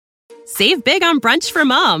Save big on brunch for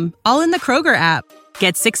mom, all in the Kroger app.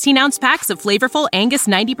 Get 16-ounce packs of flavorful Angus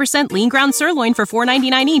 90% lean ground sirloin for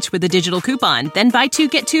 $4.99 each with a digital coupon. Then buy 2,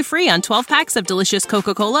 get 2 free on 12 packs of delicious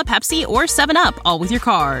Coca-Cola, Pepsi, or 7-Up, all with your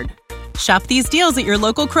card. Shop these deals at your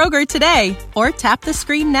local Kroger today, or tap the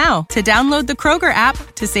screen now to download the Kroger app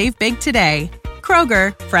to save big today.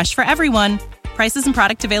 Kroger, fresh for everyone. Prices and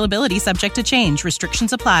product availability subject to change.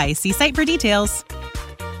 Restrictions apply. See site for details.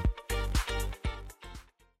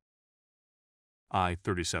 I,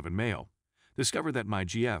 37 male, discovered that my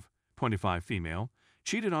GF, 25 female,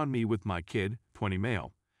 cheated on me with my kid, 20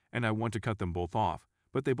 male, and I want to cut them both off,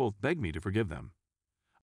 but they both begged me to forgive them.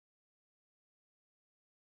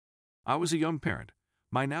 I was a young parent.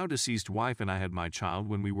 My now deceased wife and I had my child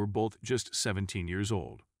when we were both just 17 years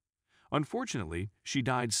old. Unfortunately, she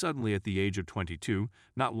died suddenly at the age of 22,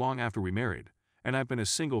 not long after we married, and I've been a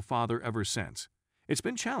single father ever since. It's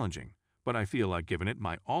been challenging, but I feel I've given it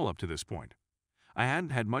my all up to this point. I hadn't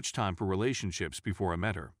had much time for relationships before I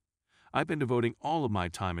met her. I've been devoting all of my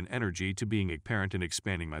time and energy to being a parent and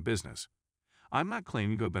expanding my business. I'm not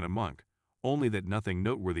claiming to have been a monk, only that nothing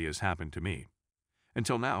noteworthy has happened to me.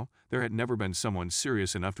 Until now, there had never been someone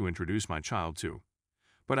serious enough to introduce my child to.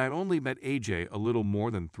 But I'd only met AJ a little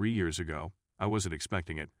more than 3 years ago. I wasn't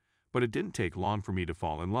expecting it, but it didn't take long for me to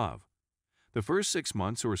fall in love. The first 6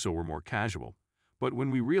 months or so were more casual, but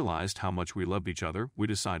when we realized how much we loved each other, we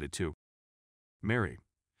decided to marry.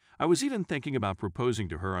 I was even thinking about proposing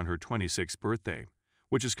to her on her 26th birthday,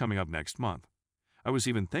 which is coming up next month. I was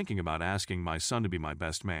even thinking about asking my son to be my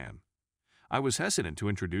best man. I was hesitant to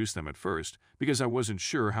introduce them at first because I wasn't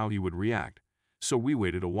sure how he would react, so we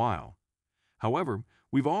waited a while. However,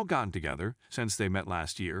 we've all gotten together since they met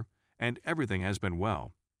last year, and everything has been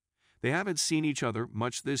well. They haven't seen each other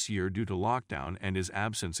much this year due to lockdown and his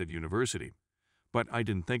absence at university, but I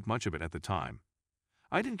didn't think much of it at the time.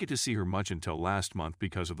 I didn't get to see her much until last month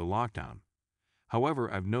because of the lockdown.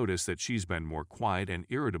 However, I've noticed that she's been more quiet and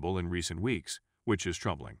irritable in recent weeks, which is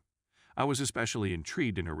troubling. I was especially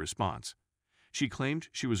intrigued in her response. She claimed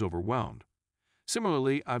she was overwhelmed.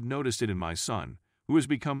 Similarly, I've noticed it in my son, who has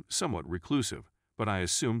become somewhat reclusive, but I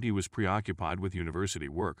assumed he was preoccupied with university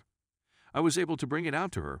work. I was able to bring it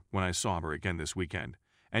out to her when I saw her again this weekend,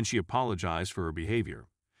 and she apologized for her behavior.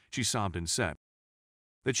 She sobbed and said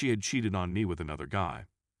that she had cheated on me with another guy.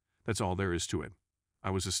 That's all there is to it.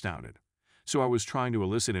 I was astounded. So I was trying to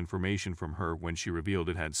elicit information from her when she revealed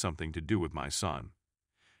it had something to do with my son.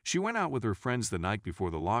 She went out with her friends the night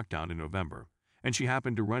before the lockdown in November, and she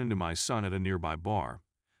happened to run into my son at a nearby bar.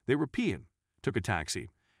 They were peeing, took a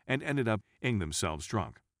taxi, and ended up getting themselves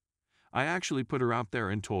drunk. I actually put her out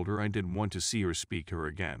there and told her I didn't want to see or speak to her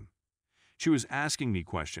again. She was asking me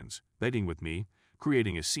questions, begging with me,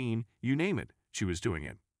 creating a scene, you name it, she was doing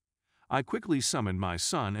it. I quickly summoned my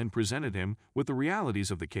son and presented him with the realities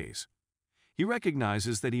of the case. He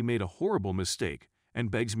recognizes that he made a horrible mistake and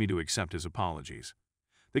begs me to accept his apologies.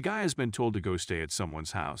 The guy has been told to go stay at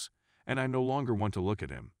someone's house, and I no longer want to look at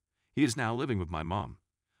him. He is now living with my mom.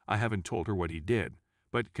 I haven't told her what he did,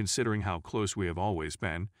 but considering how close we have always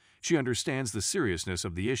been, she understands the seriousness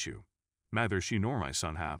of the issue. Neither she nor my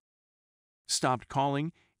son have stopped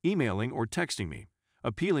calling, emailing, or texting me,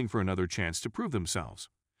 appealing for another chance to prove themselves.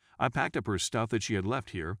 I packed up her stuff that she had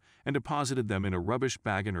left here and deposited them in a rubbish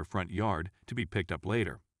bag in her front yard to be picked up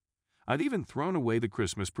later. I'd even thrown away the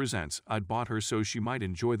Christmas presents I'd bought her so she might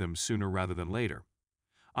enjoy them sooner rather than later.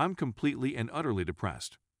 I'm completely and utterly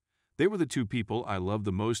depressed. They were the two people I loved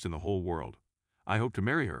the most in the whole world. I hope to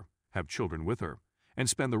marry her, have children with her, and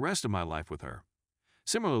spend the rest of my life with her.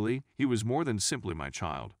 Similarly, he was more than simply my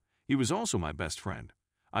child. He was also my best friend.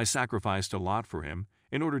 I sacrificed a lot for him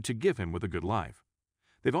in order to give him with a good life.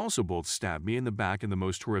 They've also both stabbed me in the back in the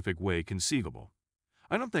most horrific way conceivable.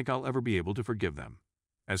 I don't think I'll ever be able to forgive them.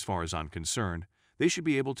 As far as I'm concerned, they should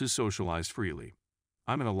be able to socialize freely.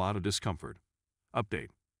 I'm in a lot of discomfort. Update.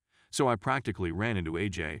 So I practically ran into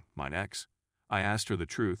AJ, my ex. I asked her the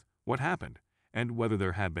truth, what happened, and whether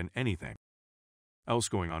there had been anything else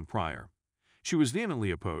going on prior. She was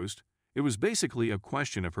vehemently opposed. It was basically a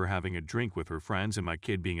question of her having a drink with her friends and my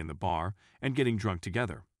kid being in the bar and getting drunk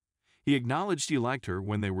together. He acknowledged he liked her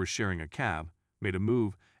when they were sharing a cab, made a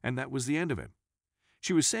move, and that was the end of it.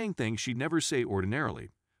 She was saying things she'd never say ordinarily,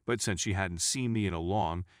 but since she hadn't seen me in a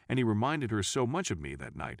long and he reminded her so much of me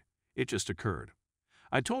that night, it just occurred.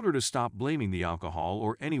 I told her to stop blaming the alcohol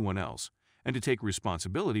or anyone else and to take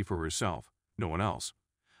responsibility for herself, no one else.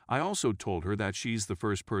 I also told her that she's the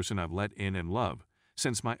first person I've let in and love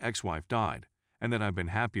since my ex-wife died, and that I've been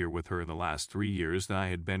happier with her in the last 3 years than I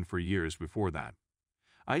had been for years before that.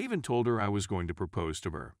 I even told her I was going to propose to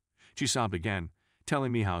her. She sobbed again,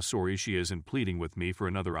 telling me how sorry she is and pleading with me for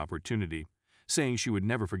another opportunity, saying she would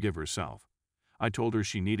never forgive herself. I told her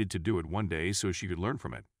she needed to do it one day so she could learn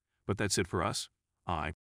from it. But that's it for us.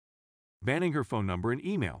 Banning her phone number and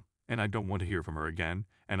email, and I don't want to hear from her again,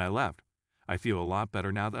 and I left. I feel a lot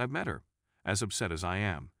better now that I've met her. As upset as I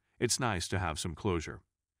am, it's nice to have some closure.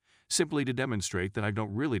 Simply to demonstrate that I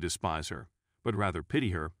don't really despise her, but rather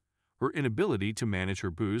pity her. Her inability to manage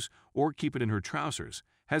her booze or keep it in her trousers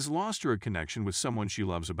has lost her a connection with someone she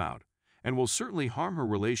loves about, and will certainly harm her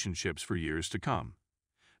relationships for years to come.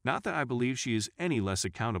 Not that I believe she is any less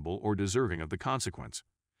accountable or deserving of the consequence.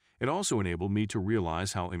 It also enabled me to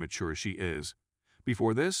realize how immature she is.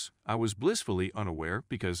 Before this, I was blissfully unaware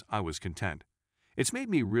because I was content. It's made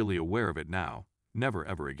me really aware of it now. Never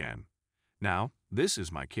ever again. Now, this is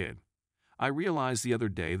my kid. I realized the other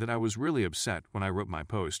day that I was really upset when I wrote my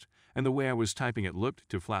post, and the way I was typing it looked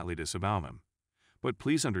to flatly disavow him. But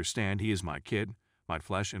please understand he is my kid, my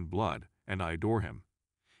flesh and blood, and I adore him.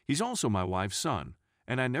 He's also my wife's son,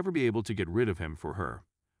 and I'd never be able to get rid of him for her.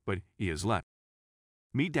 But he has let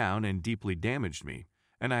me down and deeply damaged me,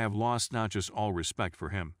 and I have lost not just all respect for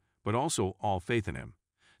him, but also all faith in him.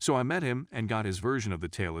 So I met him and got his version of the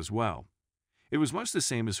tale as well. It was much the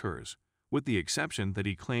same as hers, with the exception that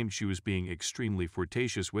he claimed she was being extremely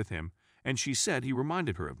flirtatious with him, and she said he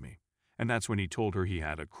reminded her of me, and that's when he told her he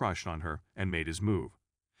had a crush on her and made his move.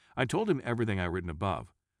 I told him everything I've written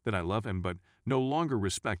above, that I love him but no longer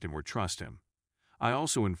respect him or trust him. I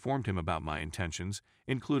also informed him about my intentions,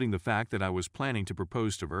 including the fact that I was planning to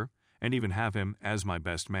propose to her and even have him as my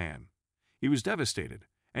best man. He was devastated,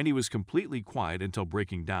 and he was completely quiet until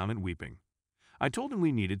breaking down and weeping. I told him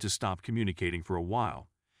we needed to stop communicating for a while.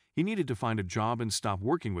 He needed to find a job and stop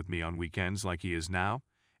working with me on weekends like he is now,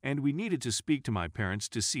 and we needed to speak to my parents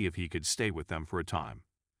to see if he could stay with them for a time.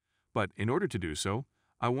 But in order to do so,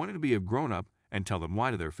 I wanted to be a grown-up and tell them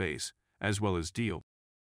why to their face, as well as deal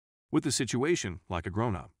with the situation like a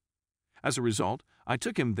grown-up. As a result, I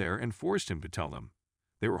took him there and forced him to tell them.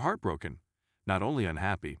 They were heartbroken, not only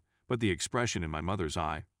unhappy, but the expression in my mother's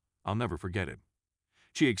eye, I'll never forget it.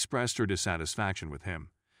 She expressed her dissatisfaction with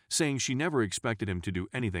him, saying she never expected him to do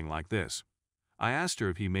anything like this. I asked her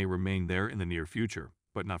if he may remain there in the near future,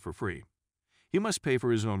 but not for free. He must pay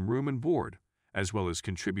for his own room and board, as well as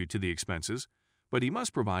contribute to the expenses, but he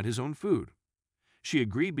must provide his own food. She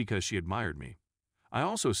agreed because she admired me. I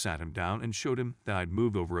also sat him down and showed him that I'd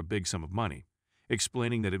moved over a big sum of money,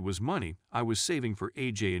 explaining that it was money I was saving for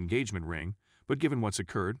AJ engagement ring, but given what's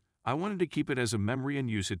occurred, I wanted to keep it as a memory and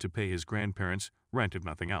use it to pay his grandparents' rent if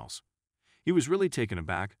nothing else. He was really taken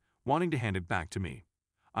aback, wanting to hand it back to me.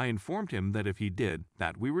 I informed him that if he did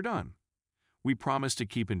that, we were done. We promised to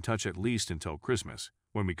keep in touch at least until Christmas,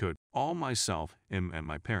 when we could, all myself, him, and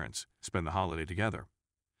my parents, spend the holiday together.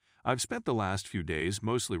 I've spent the last few days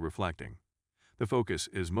mostly reflecting. The focus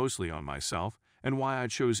is mostly on myself and why I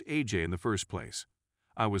chose AJ in the first place.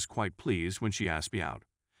 I was quite pleased when she asked me out,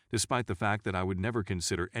 despite the fact that I would never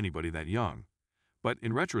consider anybody that young. But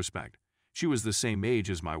in retrospect, she was the same age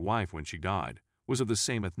as my wife when she died, was of the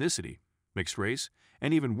same ethnicity, mixed race,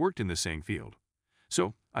 and even worked in the same field.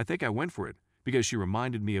 So I think I went for it because she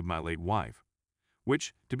reminded me of my late wife,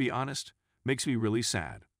 which, to be honest, makes me really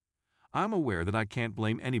sad. I'm aware that I can't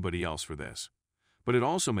blame anybody else for this, but it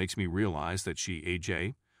also makes me realize that she,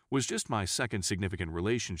 AJ, was just my second significant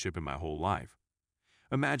relationship in my whole life.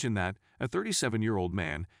 Imagine that, a 37-year-old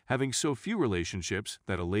man having so few relationships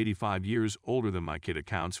that a lady 5 years older than my kid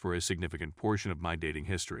accounts for a significant portion of my dating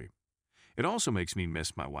history. It also makes me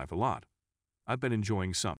miss my wife a lot. I've been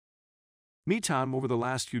enjoying some me time over the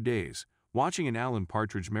last few days, watching an Alan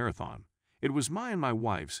Partridge marathon. It was my and my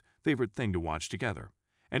wife's favorite thing to watch together,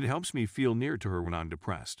 and it helps me feel near to her when I'm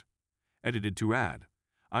depressed. Edited to add,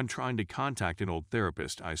 I'm trying to contact an old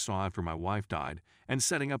therapist I saw after my wife died and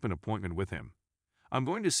setting up an appointment with him. I'm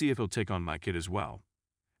going to see if he'll take on my kid as well.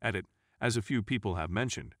 Edit, as a few people have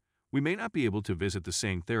mentioned, we may not be able to visit the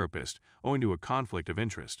same therapist owing to a conflict of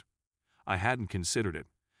interest. I hadn't considered it,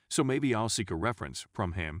 so maybe I'll seek a reference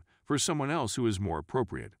from him for someone else who is more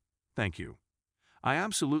appropriate. Thank you. I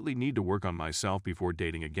absolutely need to work on myself before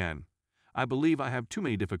dating again. I believe I have too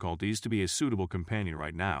many difficulties to be a suitable companion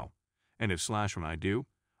right now, and if when I do,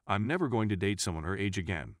 I'm never going to date someone her age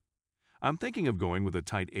again. I'm thinking of going with a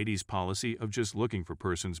tight 80s policy of just looking for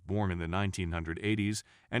persons born in the 1980s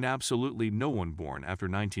and absolutely no one born after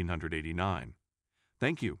 1989.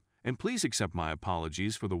 Thank you, and please accept my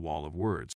apologies for the wall of words.